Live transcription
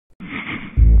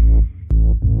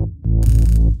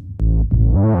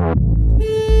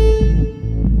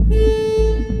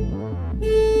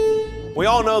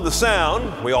all know the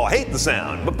sound, we all hate the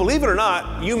sound, but believe it or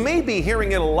not, you may be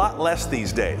hearing it a lot less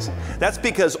these days. That's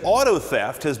because auto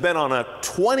theft has been on a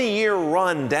 20-year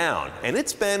run down, and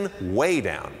it's been way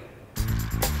down.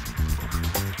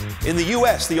 In the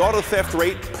U.S., the auto theft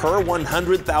rate per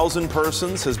 100,000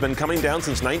 persons has been coming down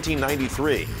since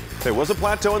 1993. There was a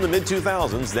plateau in the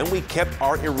mid-2000s, then we kept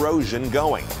our erosion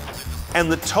going.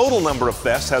 And the total number of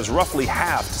thefts has roughly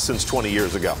halved since 20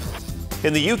 years ago.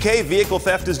 In the UK, vehicle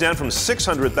theft is down from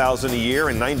 600,000 a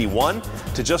year in '91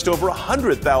 to just over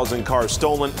 100,000 cars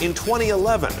stolen in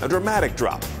 2011, a dramatic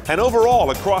drop. And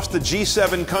overall, across the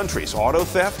G7 countries, auto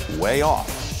theft way off.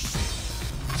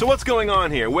 So what's going on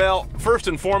here? Well, first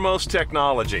and foremost,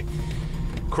 technology.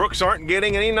 Crooks aren't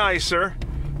getting any nicer,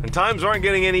 and times aren't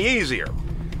getting any easier.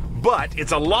 But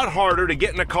it's a lot harder to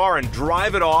get in a car and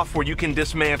drive it off where you can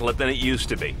dismantle it than it used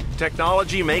to be.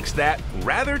 Technology makes that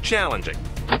rather challenging.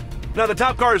 Now, the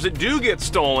top cars that do get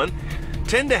stolen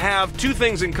tend to have two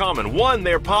things in common. One,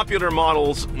 they're popular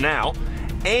models now,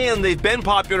 and they've been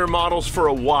popular models for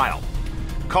a while.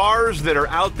 Cars that are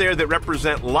out there that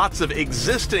represent lots of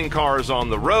existing cars on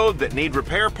the road that need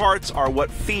repair parts are what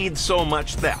feeds so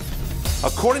much theft.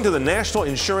 According to the National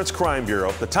Insurance Crime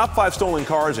Bureau, the top 5 stolen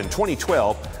cars in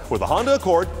 2012 were the Honda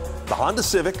Accord, the Honda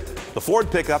Civic, the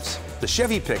Ford pickups, the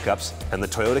Chevy pickups, and the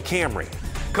Toyota Camry.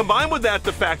 Combine with that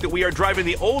the fact that we are driving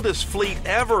the oldest fleet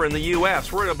ever in the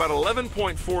U.S. We're at about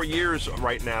 11.4 years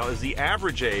right now is the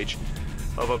average age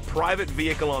of a private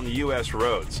vehicle on the U.S.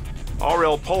 roads.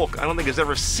 R.L. Polk, I don't think has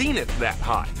ever seen it that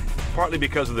high, partly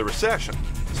because of the recession.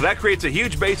 So that creates a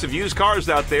huge base of used cars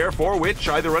out there for which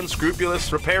either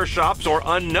unscrupulous repair shops or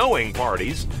unknowing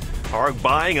parties are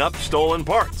buying up stolen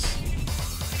parts.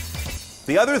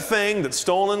 The other thing that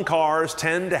stolen cars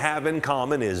tend to have in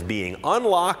common is being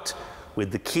unlocked with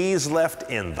the keys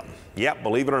left in them. Yep,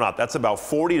 believe it or not, that's about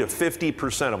 40 to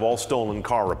 50% of all stolen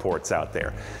car reports out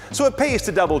there. So it pays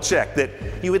to double check that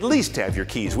you at least have your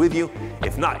keys with you,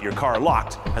 if not your car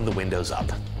locked and the windows up.